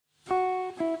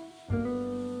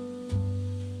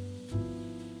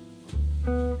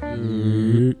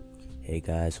Hey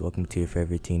guys, welcome to your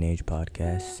favorite teenage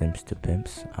podcast, Simps to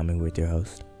Pimps. I'm here with your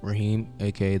host, Raheem,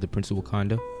 aka the Prince of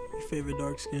Wakanda. Your favorite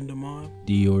dark-skinned Damon.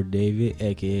 Dior David,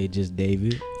 aka just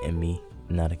David. and me,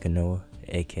 Nautica Noah,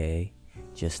 aka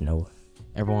just Noah.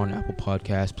 Everyone on Apple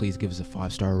Podcasts, please give us a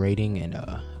 5-star rating, and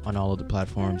on all of the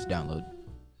platforms, download.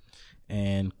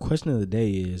 And question of the day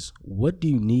is, what do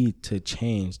you need to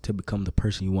change to become the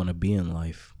person you want to be in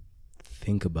life?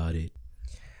 Think about it.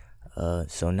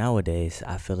 So nowadays,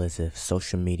 I feel as if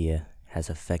social media has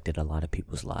affected a lot of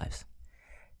people's lives,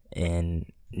 and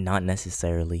not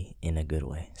necessarily in a good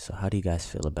way. So how do you guys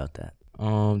feel about that?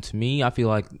 To me, I feel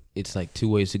like it's like two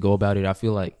ways to go about it. I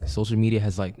feel like social media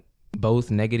has like both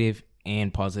negative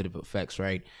and positive effects,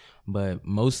 right? But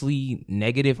mostly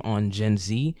negative on Gen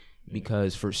Z,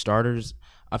 because for starters,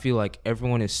 I feel like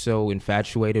everyone is so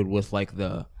infatuated with like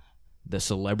the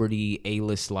celebrity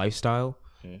A-list lifestyle,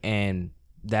 and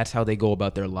that's how they go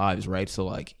about their lives, right? So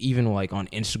like even like on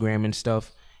Instagram and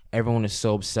stuff, everyone is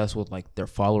so obsessed with like their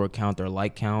follower count, their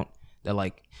like count, that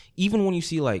like even when you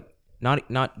see like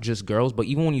not just girls, but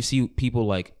even when you see people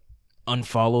like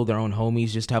unfollow their own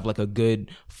homies just to have like a good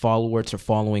follower to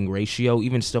following ratio,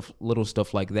 even little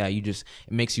stuff like that, it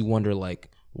makes you wonder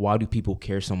like, why do people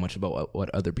care so much about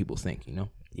what other people think, you know?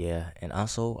 Yeah, and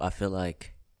also I feel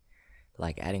like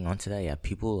adding on to that, yeah,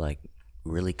 people like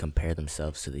really compare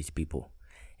themselves to these people.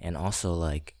 And also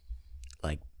like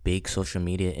big social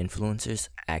media influencers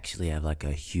actually have like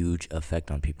a huge effect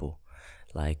on people.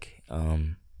 Like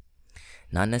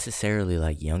not necessarily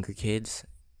like younger kids,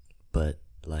 but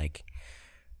like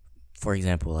for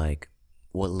example, like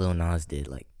what Lil Nas did,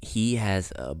 like he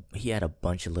had a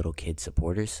bunch of little kid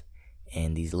supporters,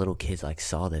 and these little kids like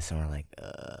saw this and were like,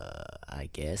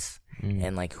 I guess.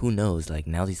 And like who knows, like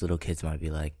now these little kids might be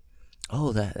like,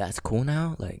 oh, that's cool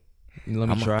now, like Let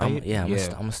me try it. Yeah, I'm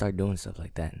gonna start doing stuff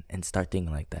like that and start thinking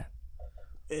like that.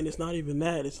 And it's not even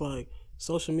that. It's like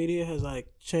social media has like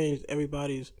changed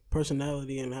everybody's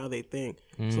personality and how they think.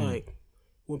 It's like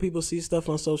when people see stuff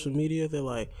on social media, they're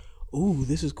like, ooh,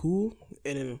 this is cool.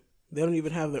 And then they don't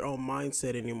even have their own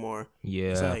mindset anymore.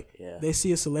 Yeah. It's like they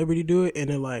see a celebrity do it and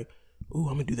they're like, ooh,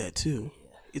 I'm gonna do that too.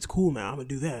 It's cool now. I'm gonna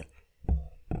do that.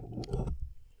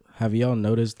 Have y'all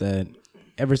noticed that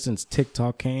ever since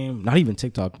TikTok came, not even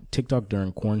TikTok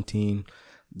during quarantine,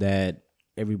 that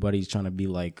everybody's trying to be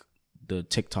like the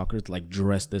TikTokers, like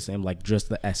dress the same, like dress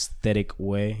the aesthetic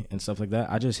way and stuff like that.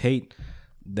 I just hate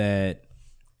that.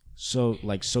 So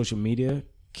like social media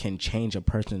can change a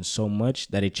person so much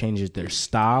that it changes their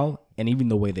style and even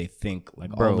the way they think.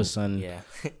 Like all of a sudden,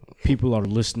 people are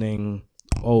listening.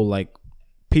 Oh, like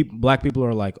black people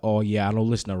are like, oh yeah, I don't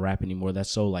listen to rap anymore. That's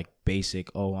so like basic.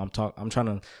 Oh, I'm trying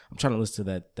to listen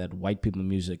to that white people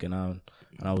music, and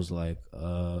I was like,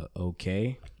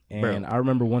 okay. And I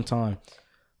remember one time,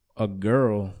 a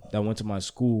girl that went to my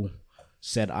school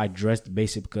said I dressed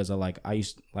basic because I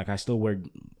still wear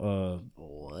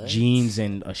jeans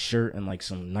and a shirt and like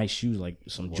some nice shoes, like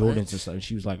some Jordans and stuff. And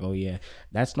she was like, oh yeah,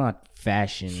 that's not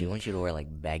fashion. She wants you to wear like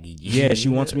baggy jeans. Yeah, she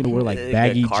wants me to wear like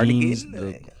baggy jeans.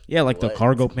 Like the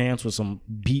cargo pants with some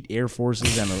beat Air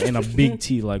Forces and a big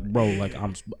tee. Like, bro, like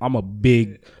I'm a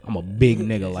big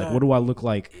nigga. Like, what do I look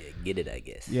like? Get it, I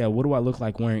guess. Yeah, what do I look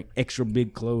like wearing extra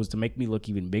big clothes to make me look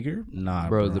even bigger? Nah,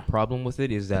 bro. The problem with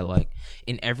it is that like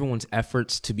in everyone's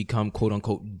efforts to become quote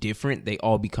unquote different, they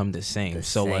all become the same.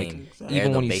 Like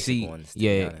even when you see ones,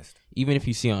 even if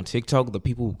you see on TikTok, the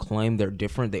people who claim they're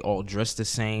different, they all dress the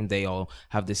same, they all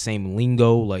have the same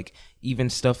lingo, like even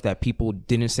stuff that people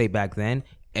didn't say back then,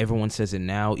 everyone says it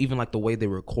now. Even like the way they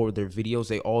record their videos,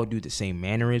 they all do the same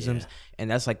mannerisms. And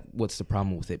that's like what's the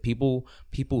problem with it. People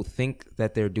think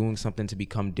that they're doing something to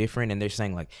become different, and they're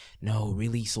saying like, no,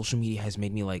 really, social media has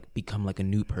made me like become like a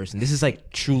new person. This is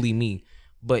like truly me.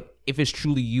 But if it's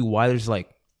truly you, why there's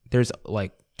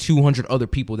like 200 other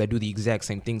people that do the exact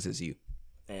same things as you?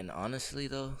 And honestly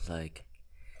though, like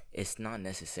it's not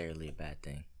necessarily a bad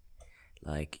thing.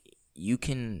 Like you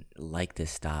can like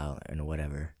this style and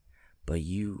whatever, but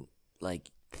you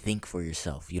like think for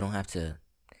yourself. You don't have to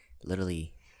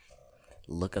literally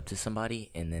look up to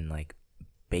somebody and then like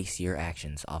base your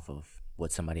actions off of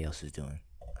what somebody else is doing.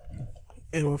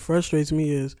 And what frustrates me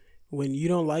is when you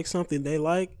don't like something they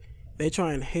like, they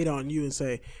try and hate on you and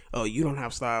say, oh, you don't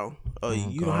have style. Oh,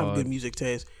 you don't have good music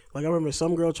taste. Like I remember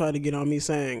some girl tried to get on me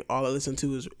saying all I listen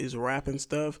to is rap and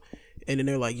stuff, and then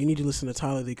they're like, you need to listen to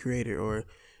Tyler the Creator, or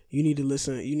you need to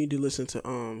listen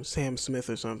to Sam Smith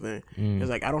or something. It's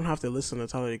like I don't have to listen to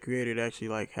Tyler the Creator to actually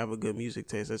like have a good music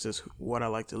taste. That's just what I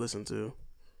like to listen to.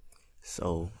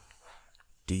 So,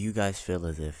 do you guys feel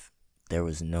as if there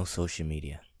was no social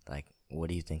media, like what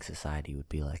do you think society would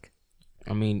be like?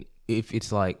 I mean, if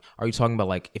it's like, are you talking about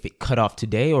like if it cut off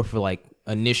today, or for like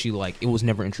initially like it was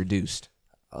never introduced?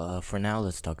 For now,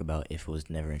 let's talk about if it was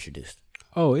never introduced.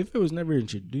 Oh, if it was never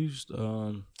introduced,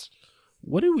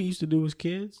 what did we used to do as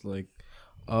kids? Like,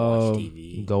 Watch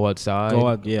TV. Go outside. go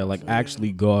out, yeah, like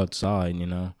actually go outside. You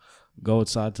know, go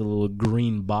outside to the little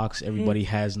green box everybody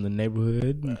has in the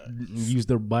neighborhood. Use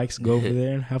their bikes, go over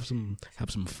there and have some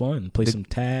fun. Play some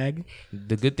tag.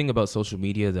 The good thing about social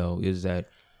media, though, is that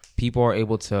people are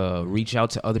able to reach out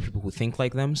to other people who think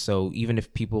like them. So even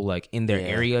if people like in their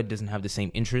area doesn't have the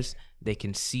same interests, they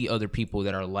can see other people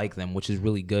that are like them, which is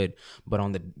really good. But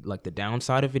on the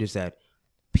downside of it is that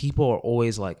people are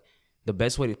always like, the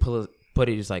best way to put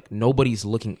it is like nobody's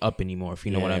looking up anymore, if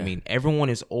you know what I mean. Everyone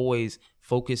is always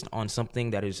focused on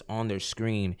something that is on their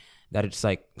screen, that it's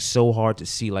like so hard to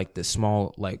see like the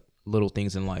small like little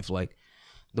things in life. Like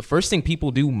the first thing people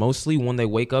do mostly when they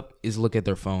wake up is look at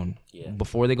their phone.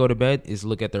 Before they go to bed is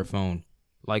look at their phone.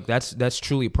 Like that's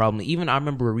truly a problem. Even I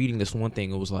remember reading this one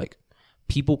thing. It was like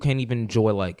people can't even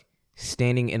enjoy like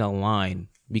standing in a line,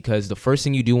 because the first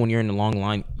thing you do when you're in a long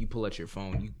line, you pull out your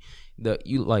phone.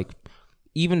 You like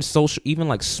even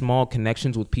like small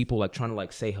connections with people, like trying to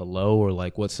like say hello or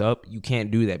like what's up. You can't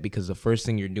do that because the first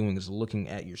thing you're doing is looking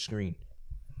at your screen.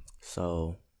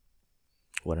 So,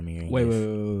 what I'm hearing.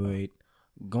 Wait.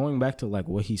 Going back to like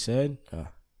what he said,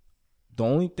 the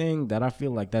only thing that I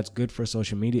feel like that's good for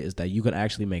social media is that you can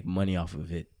actually make money off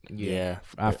of it. Yeah.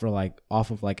 After like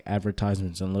off of like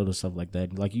advertisements and little stuff like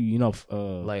that. Like you know,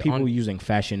 like people using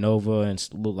Fashion Nova and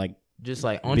like just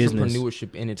like business.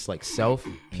 entrepreneurship in its like self.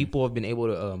 People have been able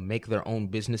to make their own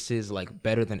businesses like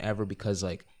better than ever, because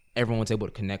like everyone's able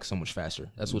to connect so much faster.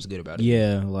 That's what's good about it.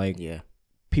 Yeah, like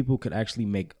people could actually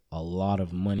make a lot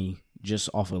of money just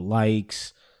off of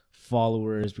likes,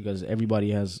 followers, because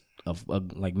everybody has a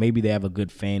like maybe they have a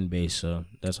good fan base, so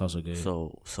that's also good.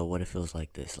 So what if it feels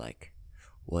like this? Like,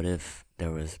 what if there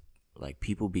was like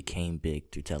people became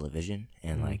big through television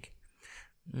and like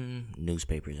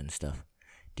newspapers and stuff?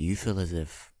 Do you feel as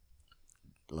if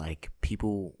like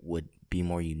people would be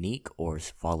more unique or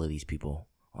follow these people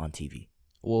on TV?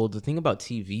 Well, the thing about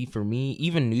TV for me,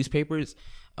 even newspapers,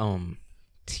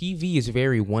 TV is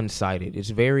very one-sided. It's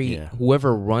very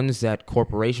whoever runs that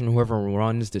corporation, whoever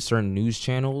runs the certain news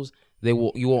channels, you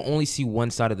will only see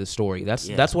one side of the story.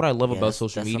 That's what I love about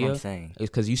social media. What I'm saying. Is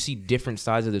because you see different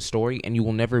sides of the story, and you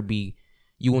will never be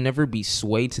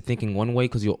swayed to thinking one way,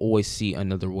 because you'll always see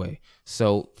another way.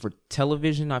 So for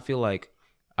television, I feel like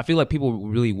people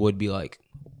really would be like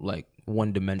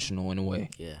one-dimensional in a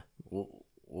way. Yeah. Well,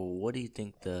 what do you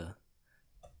think the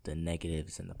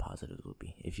negatives and the positives would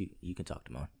be? If you can talk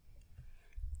to mine.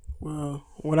 Well,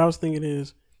 what I was thinking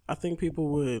is, I think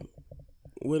people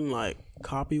wouldn't like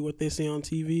copy what they see on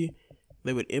TV.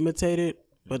 They would imitate it,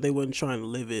 but they wouldn't try and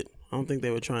live it. I don't think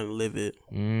they would try and live it.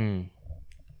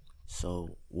 So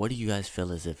what do you guys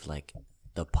feel as if like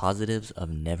the positives of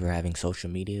never having social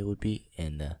media would be,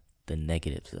 and the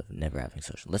negatives of never having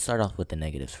social? Let's start off with the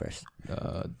negatives first.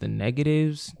 The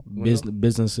negatives,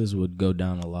 businesses would go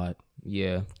down a lot.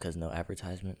 Yeah, because no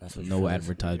advertisement. That's what no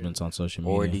advertisements on social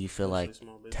media. Or do you feel like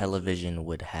television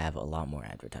would have a lot more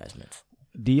advertisements?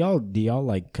 Do y'all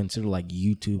like consider like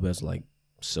YouTube as like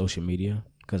social media?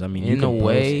 Because I mean, in a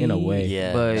way,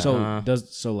 yeah. But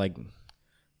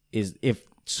if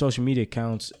social media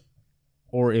counts,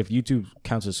 or if YouTube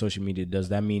counts as social media, does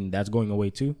that mean that's going away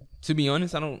too? To be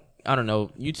honest, I don't know.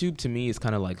 YouTube to me is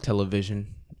kind of like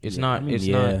television. It's not.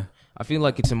 Not. I feel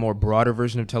like it's a more broader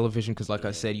version of television, because, like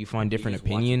I said, you find different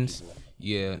opinions.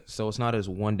 Yeah, so it's not as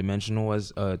one dimensional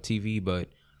as TV, but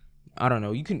I don't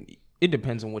know. It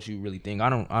depends on what you really think. I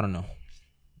don't know.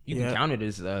 You can count it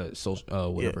as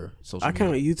social media. I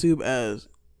count YouTube as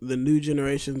the new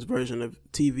generation's version of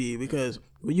TV, because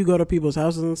when you go to people's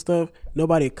houses and stuff,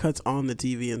 nobody cuts on the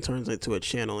TV and turns it to a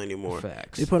channel anymore.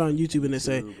 Facts. They put on YouTube and they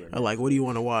say, like, what do you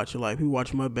want to watch? Or like, people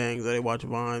watch mukbangs, or they watch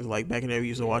Vines. Like, back in the day, we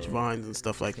used to watch Vines and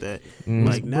stuff like that.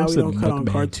 Like, now we don't cut on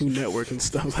Cartoon Network and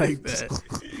stuff like that.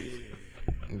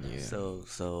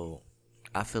 So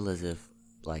I feel as if,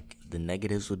 like, the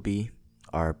negatives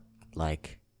are,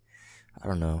 like, I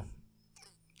don't know,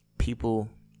 people...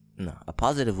 No, a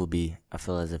positive would be, I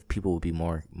feel as if people would be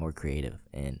more creative,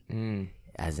 and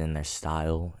as in their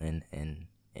style, and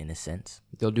in a sense,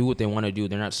 they'll do what they want to do.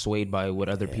 They're not swayed by what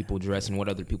other people dress and what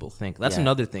other people think. That's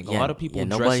another thing. A lot of people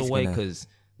dress away because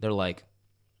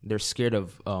they're scared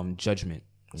of judgment,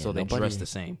 so they dress the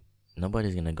same.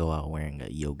 Nobody's gonna go out wearing a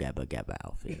Yo Gabba Gabba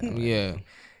outfit. Yeah.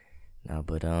 No,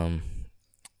 but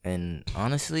and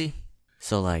honestly,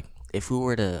 so like if we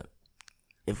were to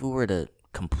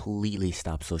completely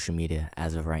stop social media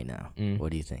as of right now, what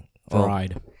do you think?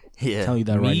 Fried. Yeah. I'm telling you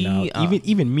that right now.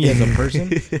 Even me as a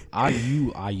person, I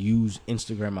use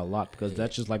Instagram a lot because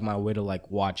that's just like my way to like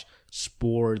watch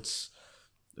sports,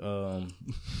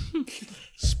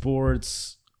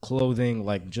 sports, clothing,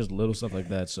 like just little stuff like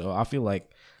that. So I feel like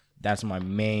that's my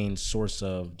main source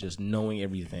of just knowing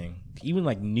everything. Even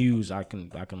like news, I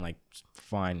can like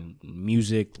find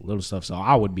music, little stuff. So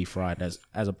I would be fried as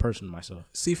a person myself.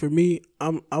 See, for me,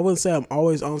 I wouldn't say I'm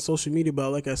always on social media, but I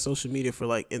look at social media for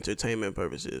like entertainment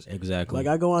purposes. Exactly. Like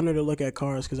I go on there to look at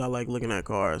cars because I like looking at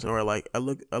cars, or like I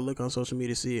look on social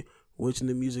media to see which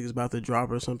new music is about to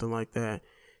drop or something like that,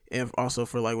 and also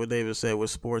for like what David said with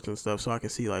sports and stuff, so I can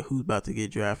see like who's about to get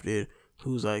drafted,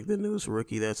 who's like the newest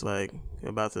rookie that's like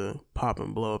about to pop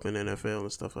and blow up in NFL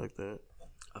and stuff like that.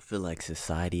 I feel like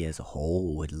society as a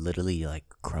whole would literally like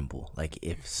crumble. Like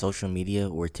if social media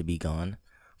were to be gone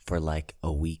for like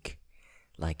a week,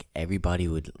 like everybody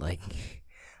would like,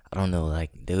 I don't know,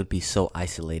 like they would be so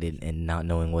isolated and not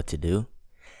knowing what to do.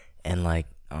 And like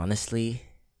honestly,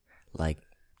 like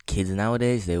kids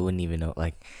nowadays, they wouldn't even know,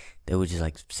 like they would just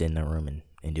like sit in their room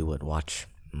and do what? Watch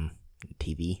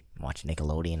TV, watch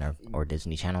Nickelodeon or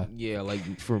Disney Channel. Yeah,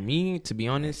 like for me, to be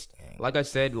honest, like I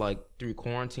said, like through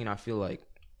quarantine, I feel like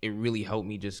it really helped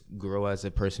me just grow as a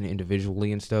person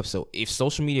individually and stuff. So if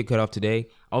social media cut off today,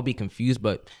 I'll be confused,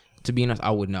 but to be honest,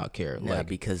 I would not care. Yeah, like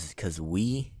because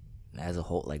we as a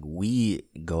whole, like we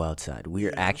go outside,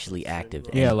 we're actually active.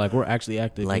 Yeah, like we're actually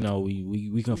active. Like, you know,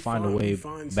 we can find a way.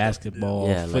 Basketball,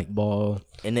 yeah, football,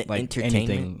 in the like entertainment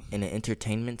anything. in an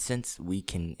entertainment sense, we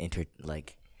can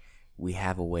we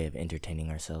have a way of entertaining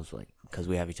ourselves, like because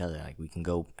we have each other. Like we can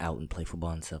go out and play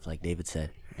football and stuff, like David said.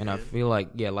 And I feel like,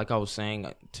 yeah, like I was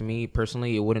saying, to me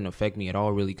personally, it wouldn't affect me at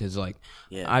all, really, because like,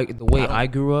 Yeah. the way I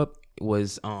grew up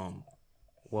was,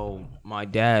 well, my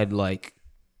dad, like,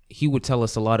 he would tell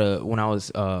us a lot of when I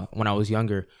was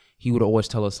younger, he would always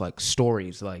tell us like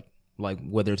stories, like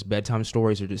whether it's bedtime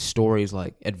stories or just stories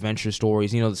like adventure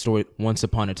stories, you know, the story once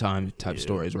upon a time type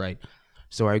stories, right?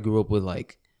 So I grew up with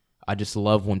like, I just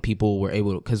love when people were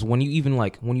able to, because when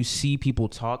you see people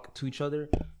talk to each other,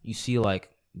 you see like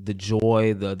the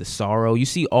joy, the sorrow, you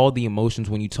see all the emotions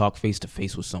when you talk face to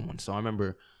face with someone. So I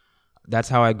remember that's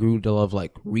how I grew to love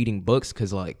like reading books,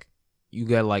 because like you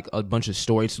got like a bunch of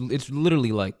stories. It's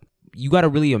literally like you got to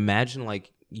really imagine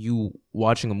like you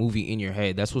watching a movie in your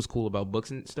head. That's what's cool about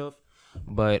books and stuff.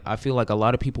 But I feel like a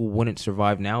lot of people wouldn't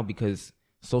survive now because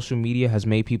social media has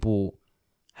made people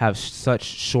have such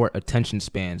short attention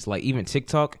spans. Like even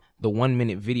TikTok, the 1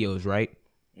 minute videos, right?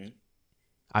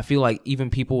 I feel like even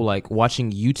people like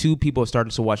watching YouTube, people have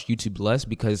started to watch YouTube less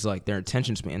because like their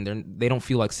attention span, they don't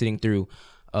feel like sitting through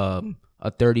a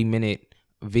 30-minute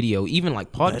video. Even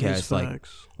like podcasts,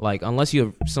 like unless you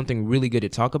have something really good to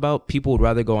talk about, people would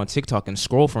rather go on TikTok and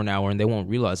scroll for an hour and they won't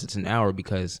realize it's an hour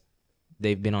because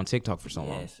they've been on TikTok for so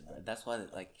long. Yes, that's why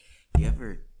like you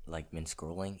ever like been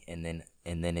scrolling and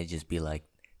then it just be like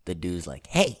the dude's like,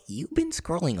 hey, you've been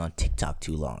scrolling on TikTok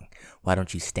too long. Why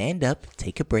don't you stand up,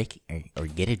 take a break, or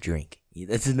get a drink?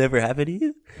 That's never happened to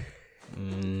you?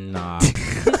 Nah.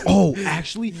 Oh,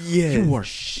 actually,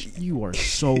 yes. You are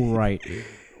so right.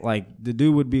 Like the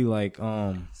dude would be like,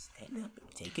 stand up,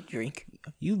 take a drink.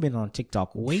 You've been on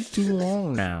TikTok way too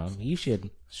long now. You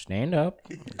should stand up,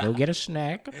 go get a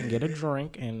snack, get a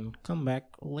drink, and come back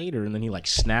later. And then he like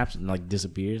snaps and like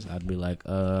disappears. I'd be like,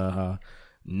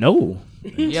 no.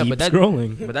 Yeah, keep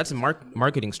scrolling. But that's a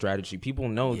marketing strategy. People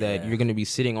know that you're going to be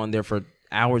sitting on there for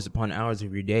hours upon hours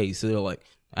of your day. So they're like,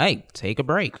 hey, take a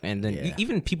break. And then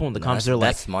even people in the comments, they're like,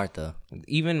 that's smart though.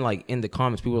 Even like in the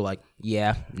comments, people are like,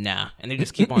 yeah, nah. And they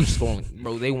just keep on scrolling.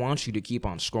 Bro, they want you to keep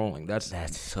on scrolling. That's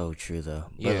so true though.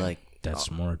 Yeah. But like, that's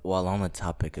smart. While on the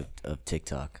topic of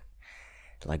TikTok,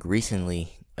 like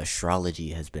recently, astrology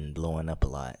has been blowing up a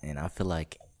lot. And I feel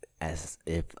like as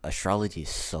if astrology is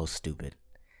so stupid.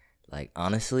 Like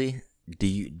honestly,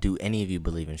 do any of you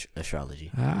believe in astrology?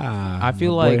 I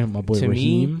feel my like boy to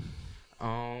Raheem.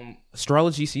 me,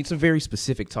 astrology. See, it's a very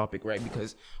specific topic, right?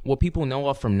 Because what people know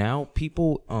of from now,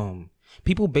 people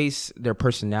base their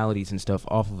personalities and stuff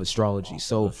off of astrology.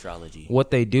 So astrology.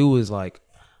 What they do is like,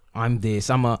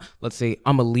 let's say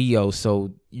I'm a Leo,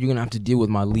 so you're gonna have to deal with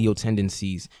my Leo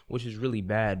tendencies, which is really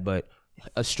bad. But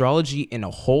astrology in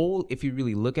a whole, if you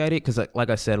really look at it, because like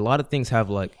I said, a lot of things have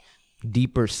like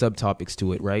deeper subtopics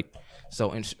to it, right?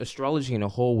 So astrology in a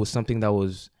whole was something that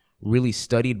was really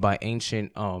studied by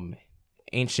ancient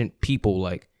people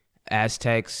like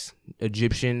Aztecs,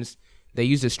 Egyptians. They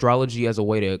used astrology as a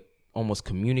way to almost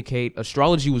communicate.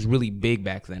 Astrology was really big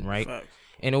back then, right?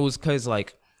 And it was because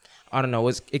like I don't know.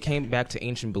 It came back to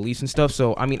ancient beliefs and stuff.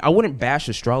 So I mean, I wouldn't bash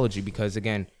astrology because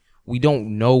again, we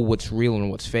don't know what's real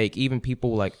and what's fake. Even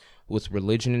people like with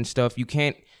religion and stuff, you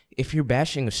can't. If you're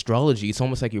bashing astrology, it's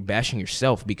almost like you're bashing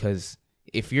yourself because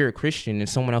if you're a Christian and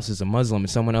someone else is a Muslim and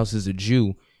someone else is a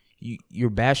Jew, you're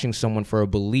bashing someone for a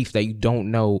belief that you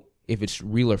don't know if it's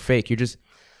real or fake. You're just,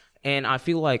 and I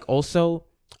feel like also,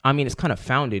 I mean, it's kind of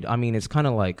founded. I mean, it's kind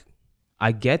of like,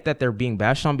 I get that they're being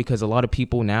bashed on because a lot of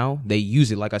people now, they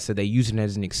use it, like I said, they use it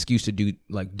as an excuse to do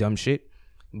like dumb shit.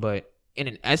 But in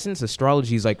an essence,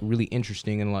 astrology is like really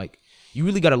interesting and like, you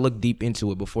really got to look deep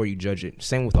into it before you judge it.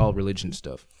 Same with all religion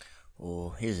stuff.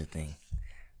 Well, here's the thing.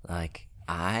 Like,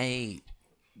 I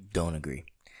don't agree.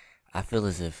 I feel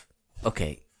as if,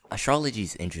 okay, astrology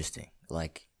is interesting,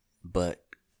 like, but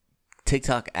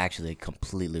TikTok actually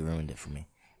completely ruined it for me.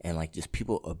 And, like, just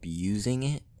people abusing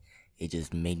it, it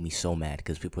just made me so mad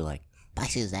because people are like,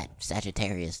 Pisces that,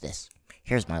 Sagittarius this.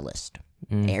 Here's my list.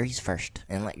 Aries first.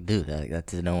 And, like, dude,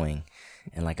 that's annoying.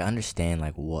 And, like, I understand,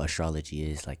 like, what astrology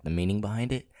is, like, the meaning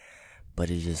behind it, but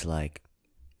it's just, like,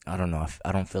 I don't know.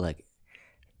 I don't feel like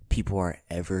people are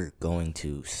ever going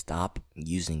to stop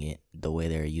using it the way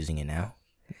they're using it now.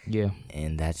 Yeah.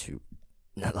 And that's,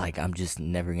 like, I'm just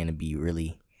never going to be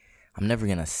really, I'm never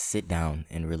going to sit down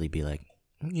and really be like,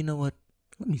 you know what?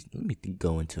 Let me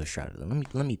go into astrology.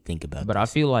 Let me think about But this.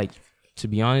 I feel like, to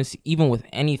be honest, even with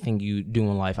anything you do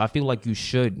in life, I feel like you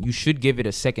should give it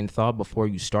a second thought before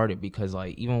you start it because,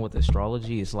 like, even with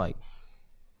astrology, it's like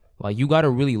you got to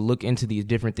really look into these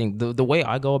different things. The way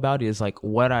I go about it is like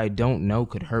what I don't know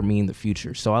could hurt me in the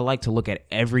future. So I like to look at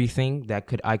everything that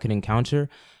I could encounter,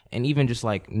 and even just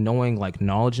like knowing like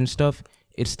knowledge and stuff.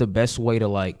 It's the best way to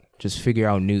like just figure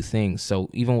out new things. So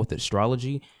even with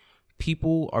astrology,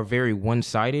 people are very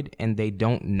one-sided and they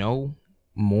don't know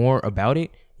more about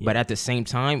it. But at the same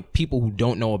time, people who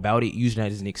don't know about it use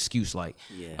that as an excuse. Like,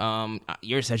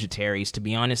 you're a Sagittarius. To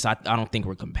be honest, I don't think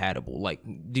we're compatible. Like,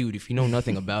 dude, if you know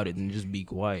nothing about it, then just be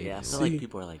quiet. Yeah, I feel like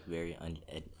people are like very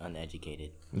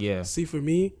uneducated. Yeah. See, for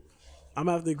me, I'm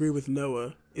gonna have to agree with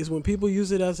Noah. Is when people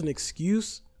use it as an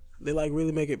excuse, they like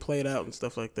really make it played out and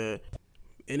stuff like that.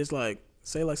 And it's like,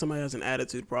 say like somebody has an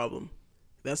attitude problem.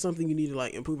 That's something you need to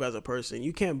like improve as a person.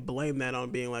 You can't blame that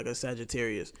on being like a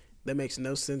Sagittarius. That makes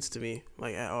no sense to me,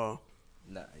 like at all.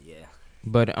 Nah, yeah.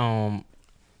 But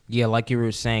yeah, like you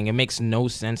were saying, it makes no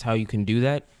sense how you can do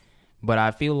that. But I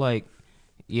feel like,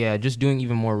 yeah, just doing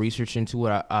even more research into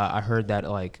it, I heard that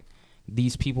like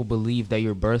these people believe that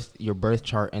your birth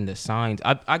chart and the signs.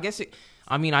 I guess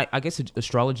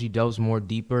astrology delves more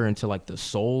deeper into like the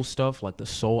soul stuff, like the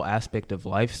soul aspect of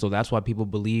life. So that's why people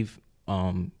believe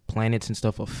planets and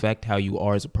stuff affect how you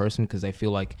are as a person because they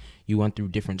feel like you went through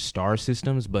different star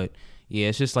systems. But yeah,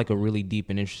 it's just like a really deep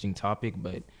and interesting topic.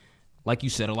 But like you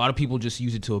said, a lot of people just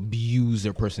use it to abuse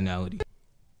their personality.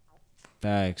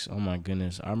 Facts. Oh my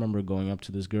goodness. I remember going up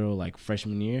to this girl like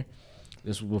freshman year.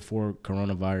 This was before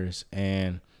coronavirus.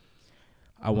 And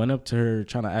I went up to her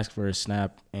trying to ask for a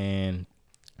snap. And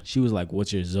she was like,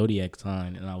 what's your zodiac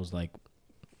sign? And I was like,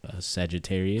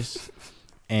 Sagittarius.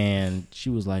 And she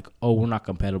was like, oh, we're not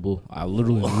compatible. I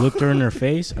literally looked her in her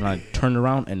face and I turned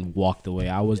around and walked away.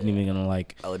 I wasn't even going to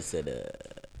like. I would have said,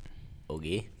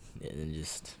 okay. And then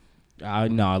just.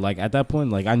 No, like at that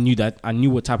point, like I knew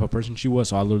what type of person she was.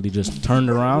 So I literally just turned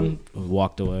around and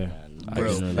walked away.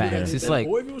 Bro, facts. It's like,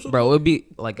 bro, it'd be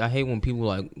like, I hate when people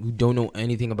like who don't know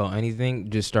anything about anything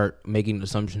just start making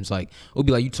assumptions. Like, it'll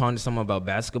be like you talking to someone about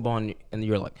basketball and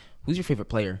you're like, who's your favorite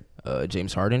player?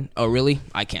 James Harden. Oh, really?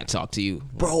 I can't talk to you,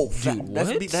 bro. Dude,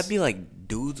 that'd be like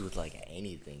dudes with like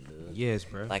anything, dude. Yes,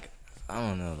 bro. Like, I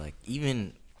don't know, like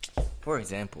even for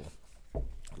example,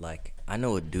 like I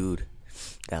know a dude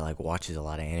that like watches a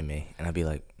lot of anime, and I'd be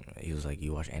like, he was like,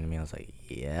 you watch anime? I was like,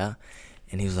 yeah.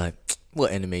 And he was like,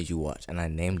 what anime you watch? And I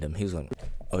named him. He was like,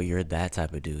 oh, you're that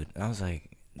type of dude. And I was like,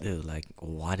 dude, like,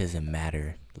 why does it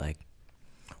matter? Like,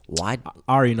 why?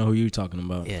 I already know who you're talking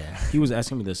about. Yeah. He was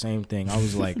asking me the same thing. I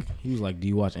was like, he was like, do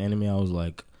you watch anime? I was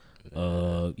like,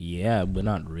 yeah, but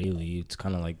not really. It's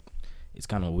kind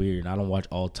of weird. I don't watch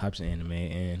all types of anime.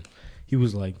 And he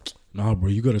was like, nah, bro,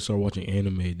 you gotta start watching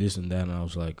anime, this and that. And I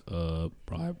was like,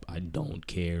 bro, I don't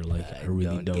care. Like, I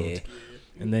really don't.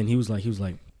 And then he was like,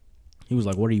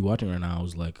 what are you watching right now? I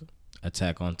was like,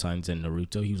 Attack on Titans and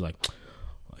Naruto. He was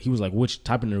like, which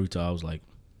type of Naruto? I was like,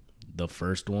 the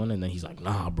first one. And then he's like,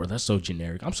 nah, bro, that's so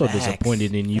generic. I'm so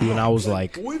disappointed in you. And I was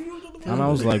like,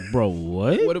 bro,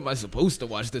 what? What am I supposed to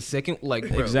watch? The second, like,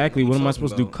 bro, exactly. What am I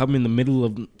supposed to do? Come in the middle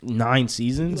of 9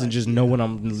 seasons and just know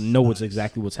what's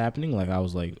exactly what's happening? Like, I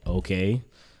was like, okay.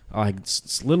 Like,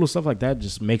 little stuff like that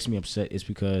just makes me upset. It's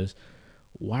because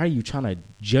why are you trying to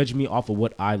judge me off of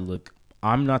what I look?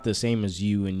 I'm not the same as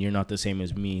you, and you're not the same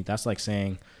as me. That's like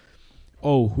saying,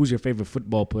 oh, who's your favorite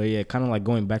football player? Yeah, kind of like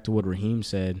going back to what Raheem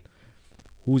said.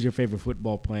 Who's your favorite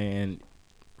football player, and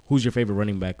who's your favorite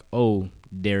running back? Oh,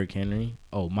 Derrick Henry.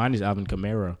 Oh, mine is Alvin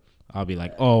Kamara. I'll be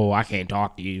like, oh, I can't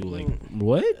talk to you. Like,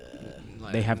 what?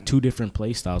 They have two different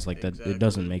play styles like that. It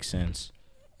doesn't make sense.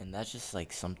 And that's just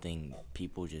like something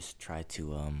people just try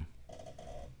to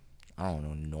I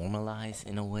don't know, normalize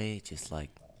in a way, just like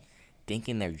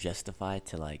thinking they're justified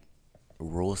to like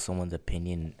rule someone's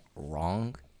opinion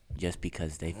wrong just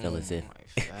because they feel as if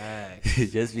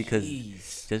just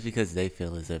because they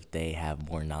feel as if they have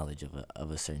more knowledge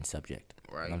of a certain subject.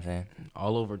 Right. You know what I'm saying?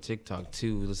 All over TikTok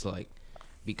too. It's like,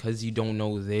 because you don't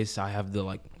know this, I have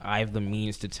the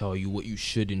means to tell you what you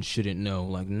should and shouldn't know.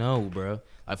 Like, no, bro.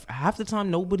 Half the time,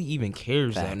 nobody even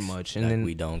cares that much, and like, then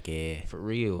we don't care for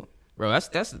real, bro.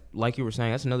 That's like you were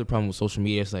saying. That's another problem with social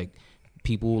media. It's like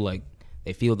people like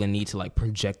they feel the need to like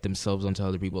project themselves onto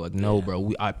other people. Like, no,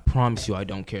 bro. I promise you, I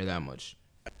don't care that much.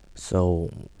 So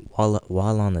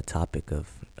while on the topic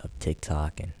of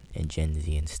TikTok and Gen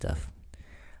Z and stuff,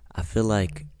 I feel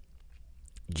like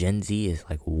Gen Z is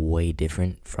like way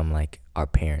different from like our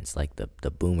parents, like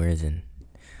the boomers and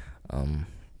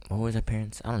what was our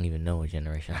parents? I don't even know what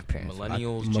generation our parents are.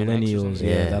 Millennials,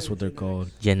 yeah, that's what they're called.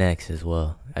 Gen X as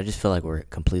well. I just feel like we're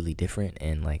completely different,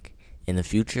 and like in the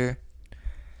future,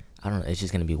 I don't know, it's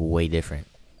just gonna be way different.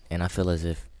 And I feel as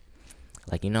if,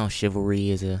 like, you know,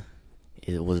 chivalry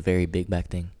it was very big back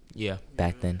then. Yeah.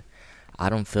 Back then, I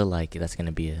don't feel like that's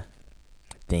gonna be a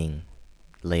thing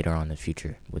later on in the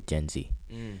future with Gen Z.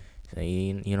 So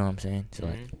you know what I'm saying? So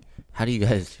like, how do you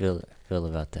guys feel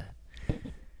about that?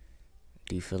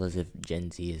 Do you feel as if Gen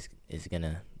Z is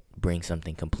gonna bring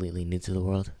something completely new to the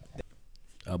world?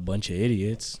 A bunch of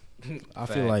idiots. I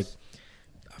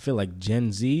feel like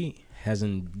Gen Z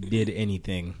hasn't did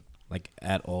anything like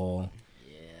at all.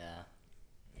 Yeah,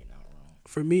 you're not wrong.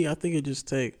 For me, I think it just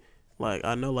take like,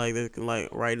 I know like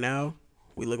right now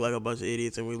we look like a bunch of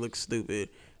idiots and we look stupid.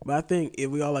 But I think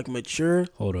if we all like mature.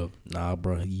 Hold up, nah,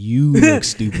 bro, you look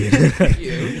stupid.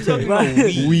 You talking about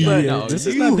we? No, this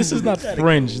is not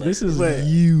French. This is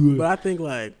you. But I think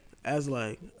like as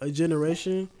like a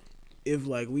generation, if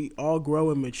like we all grow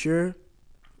and mature,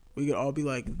 we could all be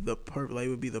like the perfect. Like, it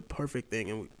would be the perfect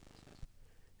thing,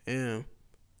 and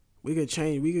we could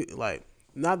change. We could like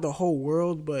not the whole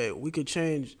world, but we could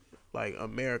change like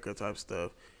America type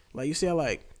stuff. Like, you see how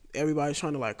like everybody's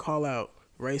trying to like call out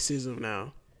racism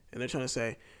now. And they're trying to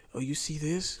say, oh, you see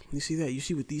this? You see that? You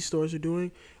see what these stores are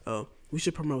doing? Oh, we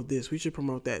should promote this. We should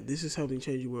promote that. This is helping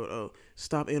change the world. Oh,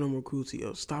 stop animal cruelty.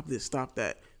 Oh, stop this, stop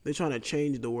that. They're trying to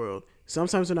change the world.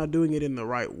 Sometimes they're not doing it in the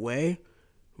right way,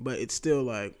 but it's still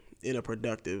like in a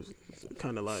productive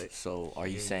kind of like. So are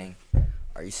you saying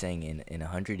in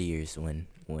 100 years when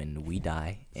we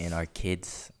die and our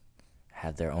kids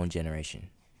have their own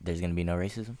generation, there's going to be no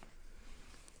racism?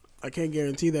 I can't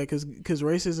guarantee that because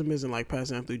racism isn't like passed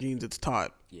down through genes; it's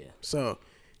taught. Yeah. So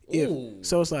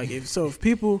it's like if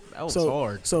people that was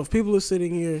hard. So if people are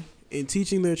sitting here and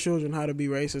teaching their children how to be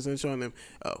racist and showing them,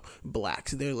 oh,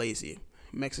 blacks, they're lazy,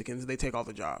 Mexicans, they take all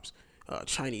the jobs,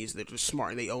 Chinese, they're just smart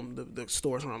and they own the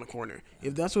stores around the corner.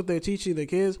 If that's what they're teaching the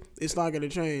kids, it's not going to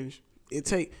change. It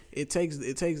takes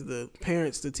the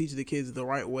parents to teach the kids the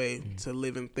right way to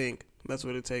live and think. That's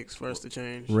what it takes for us to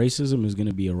change. Racism is going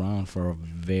to be around for a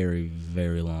very,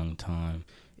 very long time.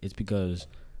 It's because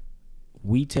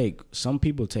some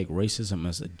people take racism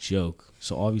as a joke.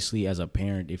 So obviously, as a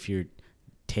parent, if you're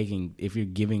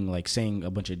giving, like, saying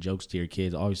a bunch of jokes to your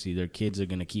kids, obviously their kids are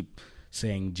going to keep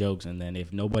saying jokes. And then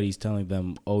if nobody's telling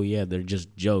them, oh yeah, they're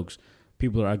just jokes,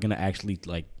 people are going to actually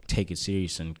like take it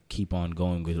serious and keep on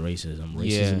going with racism.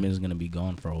 Racism is going to be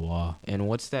gone for a while. And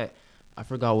what's that? I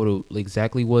forgot what it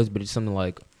exactly was, but it's something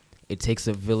like, it takes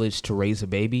a village to raise a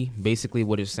baby. Basically,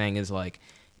 what it's saying is like,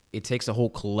 it takes a whole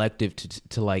collective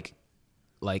to like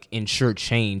ensure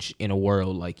change in a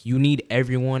world. Like, you need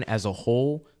everyone as a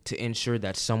whole to ensure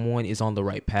that someone is on the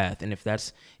right path. And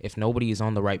if nobody is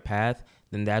on the right path,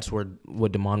 then that's where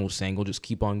what Damon was saying, we'll just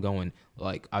keep on going.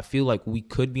 Like, I feel like we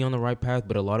could be on the right path,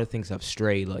 but a lot of things have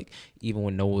strayed. Like, even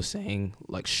when Noah was saying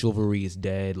like chivalry is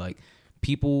dead, like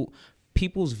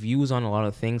people's views on a lot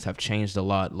of things have changed a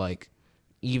lot. Like,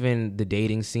 even the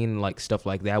dating scene, like stuff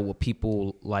like that, what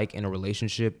people like in a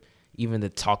relationship, even the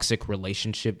toxic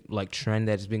relationship like trend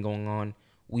that's been going on,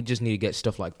 we just need to get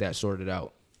stuff like that sorted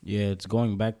out. Yeah, it's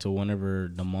going back to whenever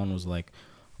Damon was like,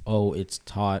 oh, it's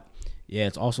taught. Yeah,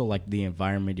 it's also like the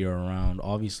environment you're around.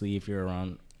 Obviously, if you're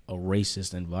around a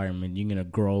racist environment, you're going to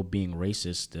grow being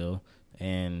racist still.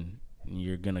 And And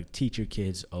you're gonna teach your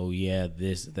kids, oh yeah,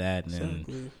 this, that,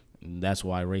 and that's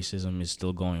why racism is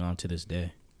still going on to this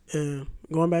day. And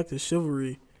going back to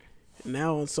chivalry,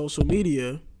 now on social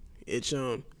media, it's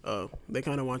shown. They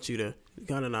kind of want you to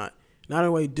kind of not in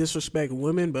a way disrespect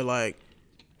women, but like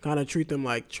kind of treat them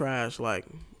like trash, like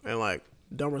and like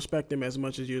don't respect them as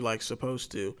much as you're like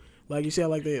supposed to. Like you see how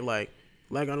like they like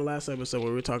on the last episode where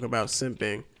we were talking about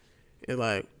simping, and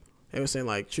like they were saying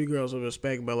like treat girls with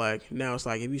respect, but like now it's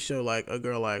like if you show like a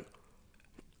girl like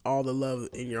all the love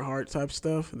in your heart type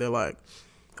stuff, they're like,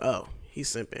 oh, he's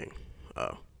simping.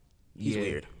 Oh, he's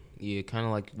weird. Yeah, kind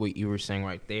of like what you were saying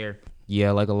right there.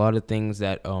 Yeah, like a lot of things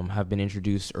that have been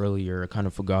introduced earlier are kind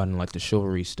of forgotten, like the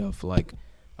chivalry stuff. Like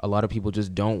a lot of people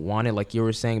just don't want it, like you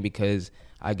were saying, because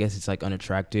I guess it's like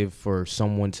unattractive for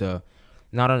someone to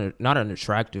not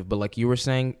unattractive, but like you were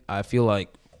saying, I feel like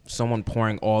someone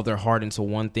pouring all their heart into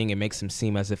one thing, it makes them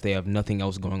seem as if they have nothing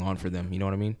else going on for them. You know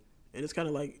what I mean? And it's kind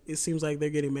of like it seems like they're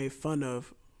getting made fun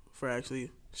of for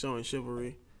actually showing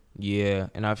chivalry. Yeah,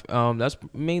 and that's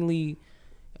mainly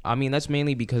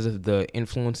because of the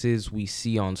influences we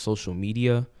see on social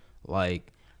media.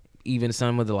 Like even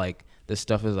some of the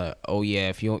stuff is like, oh yeah,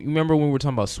 if you remember when we were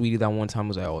talking about Sweetie that one time,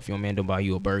 was like, oh, if your man don't buy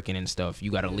you a Birkin and stuff,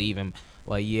 you gotta leave him.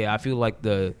 Like, yeah, I feel like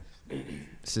the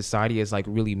society is like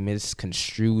really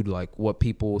misconstrued like what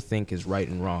people think is right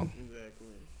and wrong. Exactly.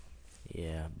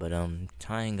 Yeah, but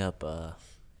tying up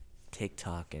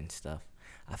TikTok and stuff,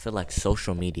 I feel like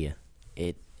social media,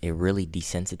 it really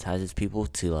desensitizes people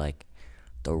to like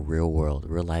the real world,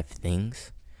 real life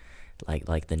things,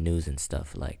 like the news and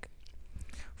stuff. Like,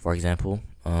 for example,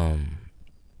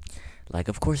 like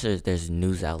of course there's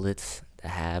news outlets that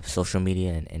have social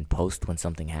media and post when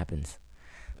something happens,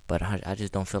 but I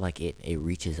just don't feel like it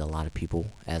reaches a lot of people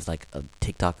as like a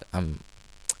TikTok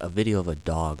a video of a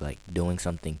dog like doing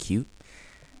something cute.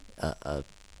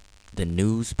 The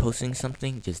news posting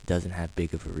something just doesn't have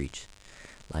big of a reach.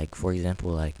 Like for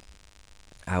example, like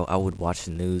I would watch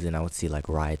the news and I would see like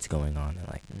riots going on and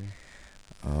like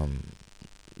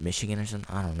Michigan or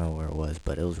something. I don't know where it was,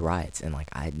 but it was riots and like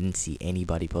I didn't see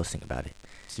anybody posting about it.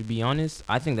 To be honest,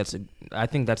 I think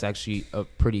that's actually a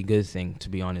pretty good thing, to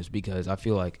be honest, because I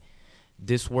feel like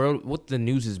this world, what the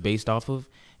news is based off of,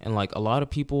 and like a lot of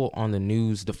people on the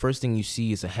news, the first thing you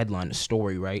see is a headline, a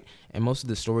story, right? And most of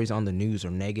the stories on the news are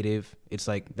negative. It's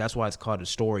like, that's why it's called a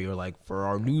story, or like for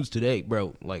our news today,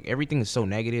 bro, like everything is so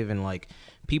negative, and like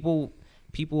people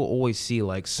always see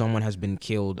like someone has been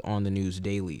killed on the news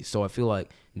daily. So I feel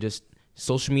like just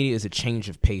social media is a change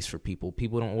of pace for people.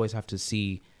 People don't always have to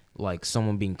see like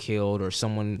someone being killed or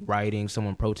someone rioting,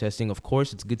 someone protesting. Of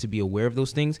course, it's good to be aware of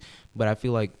those things, but I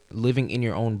feel like living in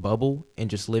your own bubble and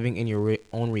just living in your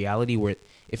own reality, where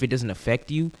if it doesn't affect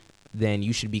you, then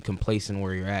you should be complacent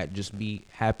where you're at. Just be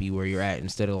happy where you're at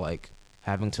instead of like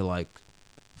having to like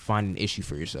find an issue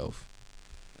for yourself.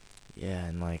 Yeah,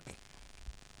 and like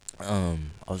I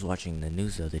was watching the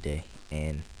news the other day,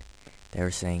 and they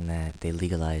were saying that they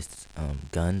legalized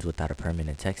guns without a permit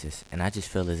in Texas, and I just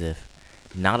feel as if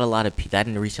not a lot of that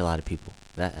didn't reach a lot of people.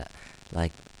 That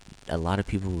like a lot of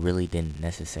people really didn't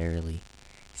necessarily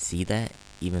see that,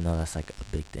 even though that's like a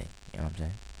big thing. You know what I'm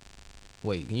saying?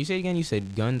 Wait, can you say it again? You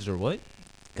said guns or what?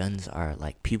 Guns are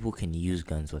like, people can use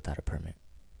guns without a permit.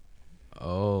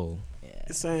 Oh, yeah.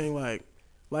 It's saying like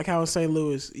how in St.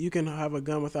 Louis, you can have a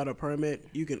gun without a permit.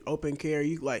 You can open carry.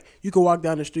 You can walk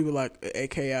down the street with like an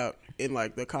AK out, and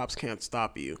like the cops can't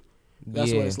stop you.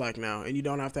 That's what it's like now, and you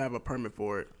don't have to have a permit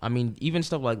for it. I mean, even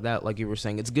stuff like that, like you were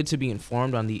saying, it's good to be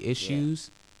informed on the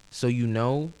issues, so you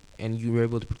know, and you're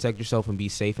able to protect yourself and be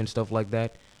safe and stuff like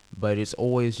that. But it's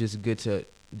always just good to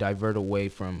divert away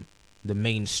from the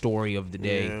main story of the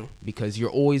day, because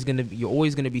you're always gonna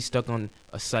be stuck on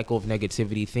a cycle of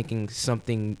negativity, thinking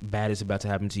something bad is about to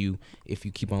happen to you if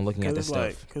you keep on looking at this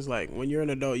stuff. Because like when you're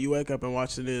an adult, you wake up and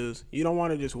watch the news. You don't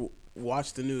want to just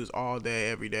watch the news all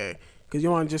day, every day. Because you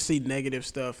want to just see negative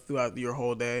stuff throughout your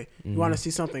whole day. You want to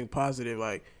see something positive.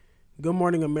 Like, Good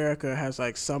Morning America has,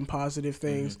 like, some positive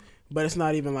things, but it's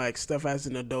not even, like, stuff as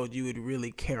an adult you would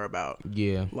really care about.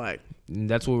 Yeah. Like,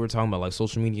 that's what we're talking about. Like,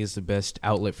 social media is the best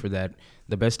outlet for that.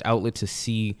 The best outlet to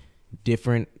see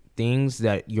different things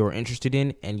that you're interested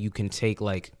in, and you can take,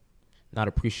 like, not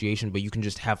appreciation, but you can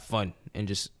just have fun and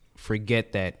just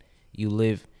forget that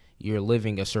you're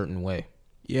living a certain way.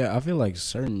 Yeah, I feel like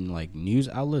certain like news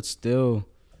outlets still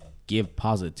give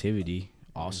positivity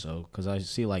also, because I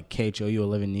see like KHOU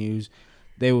 11 News,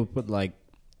 they would put like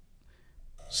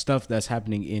stuff that's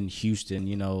happening in Houston,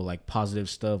 you know, like positive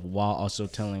stuff, while also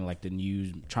telling like the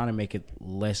news, trying to make it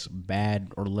less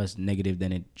bad or less negative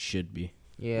than it should be.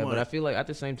 Yeah, but I feel like at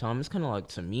the same time, it's kind of like,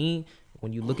 to me,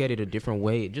 when you look at it a different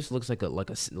way, it just looks like an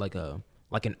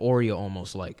Oreo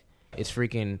almost. Like it's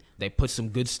freaking. They put some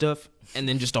good stuff and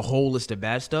then just a whole list of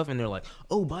bad stuff, and they're like,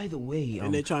 "Oh, by the way,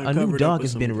 And they try and a cover new it up dog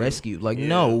with has been something. rescued." Like, Yeah.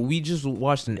 no, we just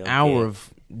watched an hour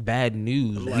of bad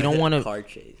news. We don't want to. car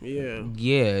chase. Yeah.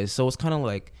 Yeah, so it's kind of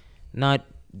like not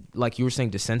like you were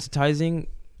saying desensitizing.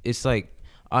 It's like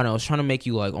I don't know. It's trying to make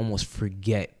you like almost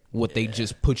forget what they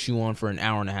just put you on for an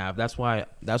hour and a half. That's why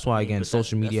again, But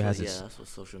social media has that's this. that's what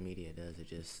social media does.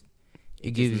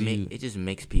 It gives you. It just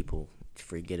makes people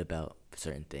forget about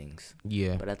certain things.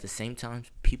 Yeah. But at the same time,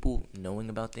 people knowing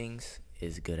about things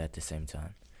is good at the same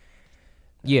time.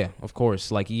 Yeah, of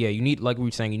course. Like, yeah, you need, like we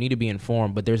were saying, you need to be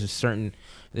informed, but there's a certain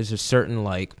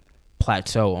like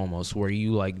plateau almost where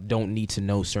you like don't need to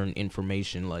know certain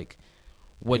information. Like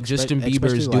what Justin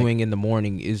Bieber is doing in the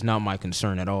morning is not my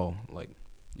concern at all. Like,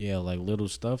 yeah, like little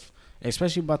stuff,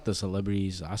 especially about the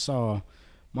celebrities. I saw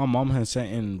my mom had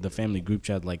sent in the family group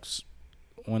chat like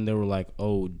when they were like,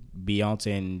 "Oh,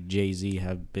 Beyonce and Jay-Z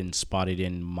have been spotted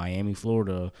in Miami,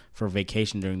 Florida for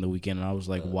vacation during the weekend." And I was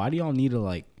like, "Why do y'all need to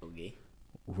like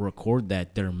record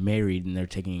that they're married and they're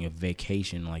taking a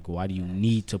vacation? Like, why do you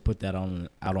need to put that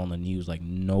out on the news? Like,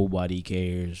 nobody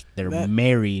cares. They're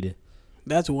married."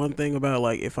 That's one thing about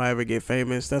like if I ever get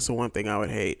famous, that's the one thing I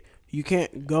would hate. You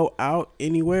can't go out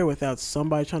anywhere without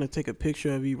somebody trying to take a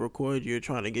picture of you, record you, or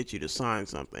trying to get you to sign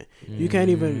something. You can't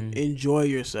even enjoy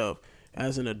yourself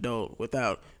as an adult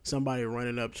without somebody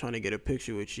running up trying to get a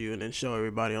picture with you and then show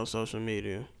everybody on social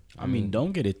media. I mean,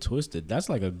 don't get it twisted. That's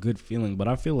like a good feeling, but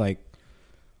I feel like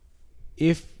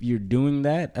if you're doing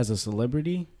that as a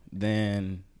celebrity,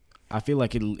 then I feel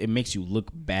like it makes you look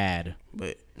bad.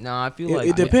 But no, I feel like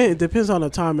it depends on the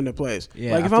time and the place.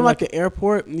 Yeah, like if I I'm feel at the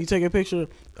airport and you take a picture,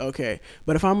 okay.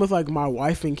 But if I'm with like my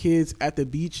wife and kids at the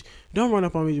beach, don't run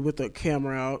up on me with the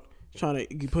camera out, trying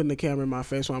to putting the camera in my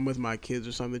face while I'm with my kids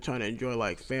or something, trying to enjoy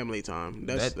like family time.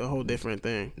 That's a whole different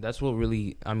thing. That's what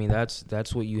really. I mean,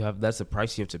 that's what you have. That's the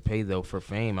price you have to pay though for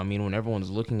fame. I mean, when everyone's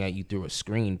looking at you through a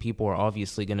screen, people are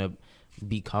obviously gonna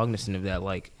be cognizant of that.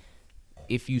 Like,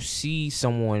 if you see if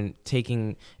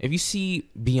you see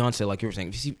Beyonce, like you were saying,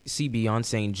 if you see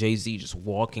Beyonce and Jay-Z just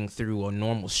walking through a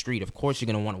normal street, of course you're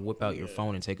gonna want to whip out your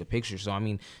phone and take a picture. So I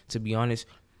mean, to be honest,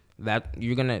 that's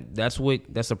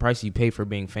the price you pay for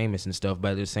being famous and stuff.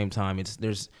 But at the same time,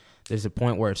 there's a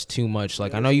point where it's too much.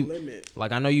 Like I know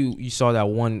you saw that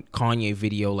one Kanye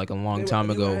video like a long time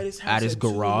ago at his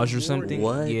garage or something.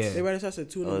 What? Yeah. They were at his house at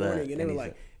 2 in the morning, and they were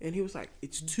like, and he was like,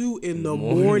 "It's 2 in the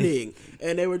morning,"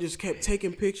 and they were just kept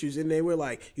taking pictures, and they were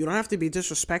like, "You don't have to be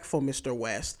disrespectful, Mr.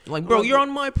 West." Like, bro, you're on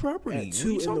my property. At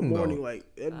 2 in the morning, like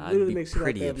it literally makes it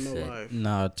like they have no life.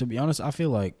 Nah, to be honest, I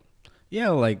feel like, yeah,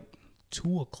 like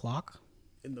 2:00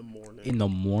 In the morning. in the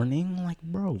morning, like,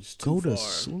 bro, go to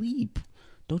sleep.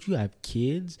 Don't you have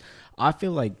kids? I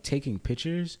feel like taking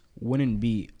pictures I wouldn't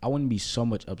be so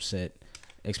much upset,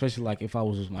 especially like if I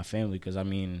was with my family, because I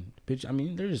mean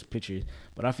they're just pictures.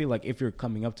 But I feel like if you're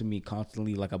coming up to me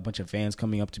constantly, like a bunch of fans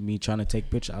coming up to me trying to take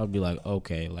pictures, I would be like,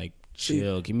 okay, like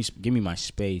chill, give me my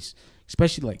space.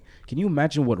 Especially like, can you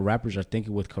imagine what rappers are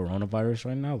thinking with coronavirus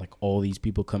right now? Like all these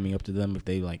people coming up to them if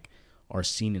they like are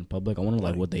seen in public. I wonder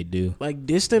like what they do. Like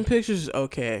distant pictures is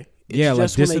okay. It's yeah,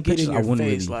 just like when they distant get pictures, in I your wouldn't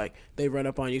face, really. like they run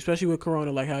up on you, especially with Corona.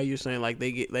 Like how you're saying, like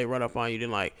they run up on you,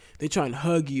 then like they try and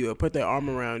hug you or put their arm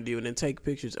around you and then take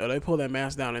pictures, or they pull that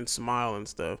mask down and smile and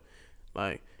stuff.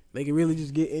 Like they can really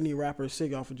just get any rapper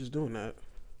sick off of just doing that.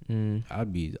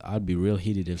 I'd be real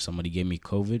heated if somebody gave me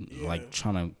COVID, like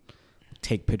trying to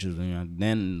take pictures of me.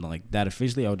 Then like that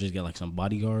officially, I would just get like some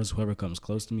bodyguards, whoever comes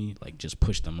close to me, like just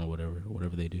push them or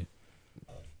whatever they do.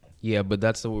 Yeah, but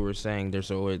that's what we were saying.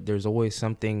 There's always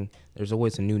something. There's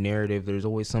always a new narrative. There's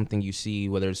always something you see,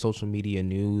 whether it's social media,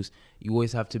 news. You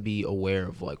always have to be aware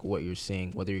of like what you're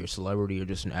seeing, whether you're a celebrity or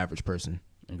just an average person.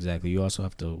 Exactly. You also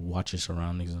have to watch your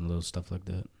surroundings and little stuff like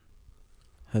that.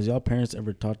 Has y'all parents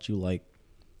ever taught you like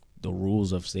the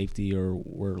rules of safety or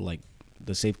like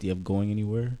the safety of going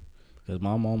anywhere? Because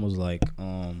my mom was like,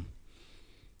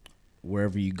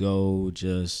 wherever you go,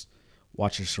 just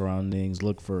watch your surroundings,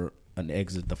 look for an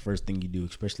exit the first thing you do,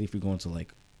 especially if you're going to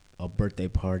like a birthday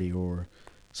party or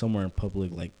somewhere in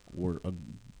public, like where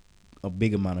a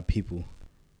big amount of people.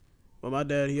 But my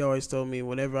dad, he always told me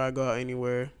whenever I go out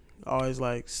anywhere, always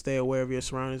like stay aware of your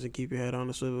surroundings and keep your head on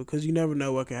the swivel, because you never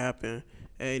know what can happen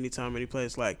at any time, any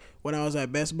place. Like when I was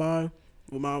at Best Buy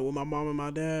with my mom and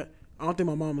my dad, I don't think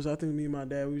my mom was. I think me and my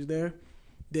dad, we was there.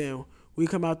 Then we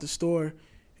come out the store.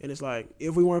 And it's like,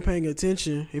 if we weren't paying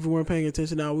attention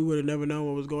now, we would have never known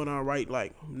what was going on right,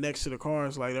 like, next to the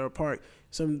cars, like, they were parked.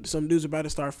 Some dudes about to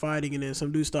start fighting, and then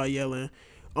some dudes start yelling,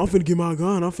 I'm finna get my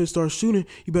gun. I'm finna start shooting.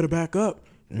 You better back up.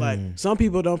 Like, some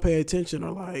people don't pay attention,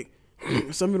 or like,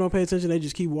 some people don't pay attention. They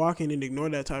just keep walking and ignore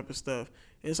that type of stuff.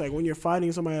 It's like when you're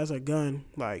fighting somebody has a gun,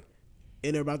 like,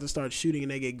 and they're about to start shooting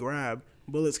and they get grabbed,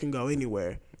 bullets can go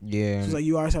anywhere. Yeah. So it's like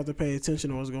you always have to pay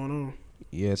attention to what's going on.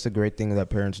 Yeah, it's a great thing that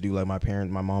parents do. Like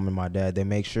my mom and my dad, they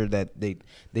make sure that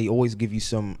they always give you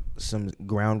some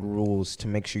ground rules to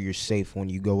make sure you're safe when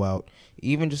you go out.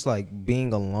 Even just like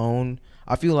being alone,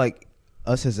 I feel like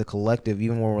us as a collective,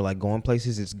 even when we're like going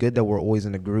places, it's good that we're always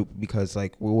in a group, because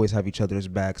like we always have each other's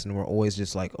backs and we're always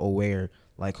just like aware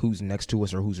like who's next to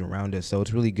us or who's around us. So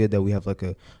it's really good that we have like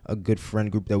a good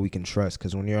friend group that we can trust,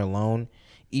 because when you're alone,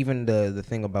 even the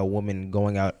thing about women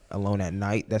going out alone at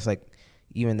night, that's like,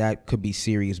 even that could be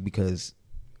serious, because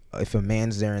if a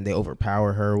man's there and they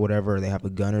overpower her or whatever, or they have a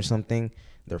gun or something,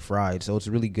 they're fried. So it's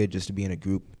really good just to be in a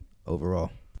group overall.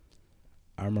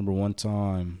 I remember one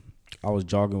time I was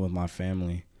jogging with my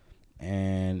family,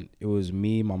 and it was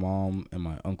me, my mom, and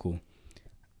my uncle.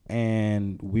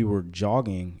 And we were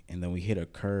jogging, and then we hit a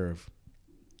curve,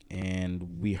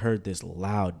 and we heard this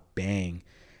loud bang.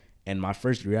 And my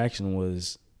first reaction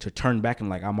was to turn back and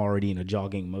like I'm already in a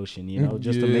jogging motion, you know,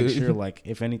 just to make sure like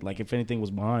if anything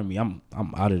was behind me, I'm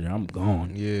out of there, I'm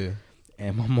gone. Yeah.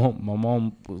 And my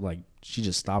mom was like, she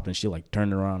just stopped and she like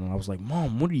turned around, and I was like,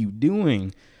 Mom, what are you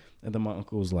doing? And then my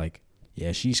uncle was like,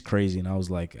 yeah, she's crazy. And I was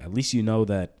like, at least you know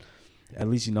that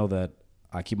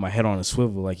I keep my head on a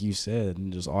swivel, like you said,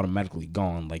 and just automatically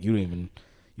gone. Like you didn't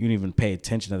even pay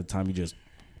attention at the time. You just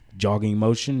jogging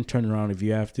motion, turn around if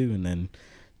you have to, and then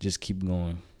just keep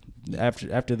going.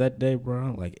 After that day,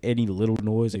 bro, like any little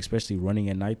noise, especially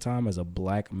running at nighttime as a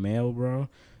black male, bro,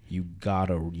 you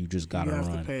just gotta run. You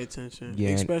have to pay attention. Yeah.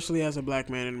 Especially as a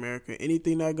black man in America.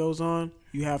 Anything that goes on,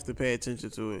 you have to pay attention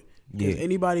to it. Because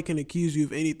anybody can accuse you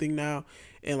of anything now.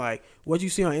 And like what you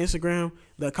see on Instagram,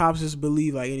 the cops just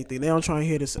believe like anything. They don't try and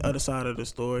hear the other side of the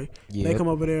story. Yep. They come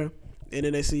over there and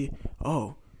then they see,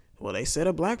 oh, well, they said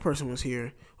a black person was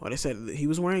here, or they said he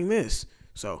was wearing this,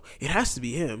 so it has to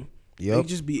be him. Yep. It could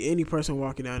just be any person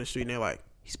walking down the street and they're like,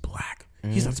 he's black.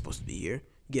 He's not supposed to be here.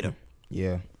 Get him.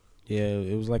 Yeah. Yeah,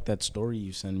 it was like that story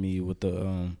you sent me with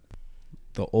the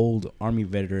old army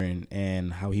veteran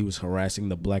and how he was harassing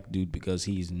the black dude because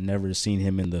he's never seen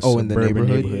him in the suburban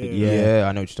neighborhood. Yeah,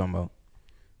 I know what you're talking about.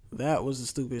 That was the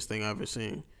stupidest thing I've ever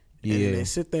seen. Yeah. And then they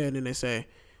sit there and then they say,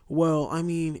 well, I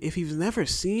mean, if he's never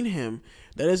seen him,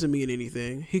 that doesn't mean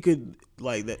anything. He could,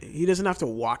 like, that. He doesn't have to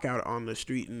walk out on the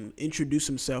street and introduce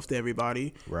himself to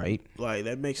everybody. Right. Like,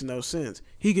 that makes no sense.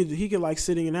 He could like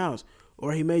sitting in the house,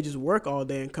 or he may just work all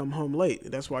day and come home late.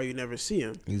 That's why you never see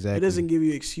him. Exactly. It doesn't give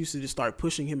you excuses to start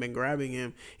pushing him and grabbing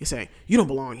him and saying, you don't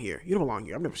belong here. You don't belong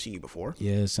here. I've never seen you before.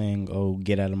 Yeah, saying, oh,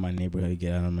 get out of my neighborhood,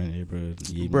 get out of my neighborhood.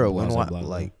 Yeah, bro, blah, and blah, why, blah, blah.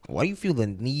 like, why do you feel the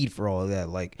need for all of that?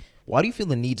 Like, why do you feel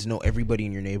the need to know everybody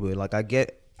in your neighborhood? Like, I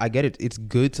get it. It's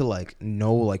good to like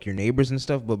know like your neighbors and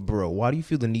stuff, but bro, why do you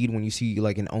feel the need when you see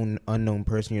like an unknown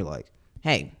person? You're like,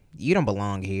 hey, you don't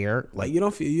belong here. Like, you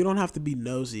don't have to be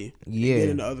nosy. Yeah. And get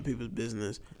into other people's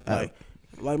business. Like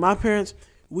my parents,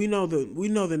 we know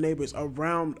the neighbors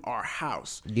around our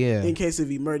house. Yeah. In case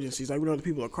of emergencies, like we know the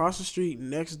people across the street,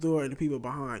 next door, and the people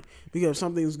behind. Because if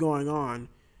something's going on,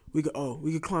 we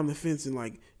could climb the fence and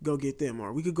like go get them,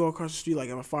 or we could go across the street like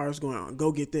if a fire's going on,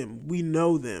 go get them. We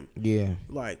know them. Yeah.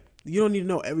 Like you don't need to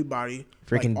know everybody.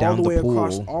 Freaking like, down the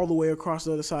pool. all the way across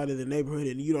the other side of the neighborhood,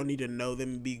 and you don't need to know them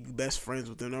and be best friends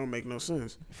with them. That don't make no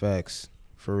sense. Facts,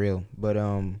 for real. But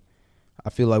I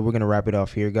feel like we're gonna wrap it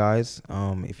off here, guys.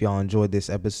 If y'all enjoyed this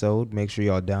episode, make sure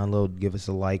y'all download, give us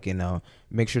a like, and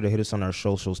make sure to hit us on our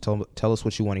socials. Tell us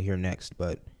what you want to hear next.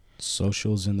 But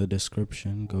socials in the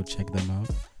description. Go check them out.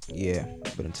 Yeah.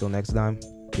 But until next time,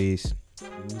 peace.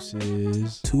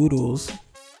 Deuces. Toodles.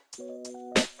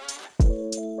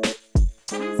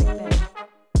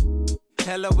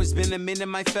 Hello, it's been a minute,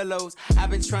 my fellows. I've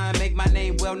been trying to make my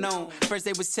name well known. First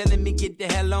they was telling me get the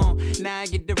hell on. Now I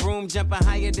get the room jumping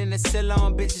higher than the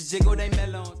ceiling. Bitches jiggle they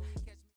melons.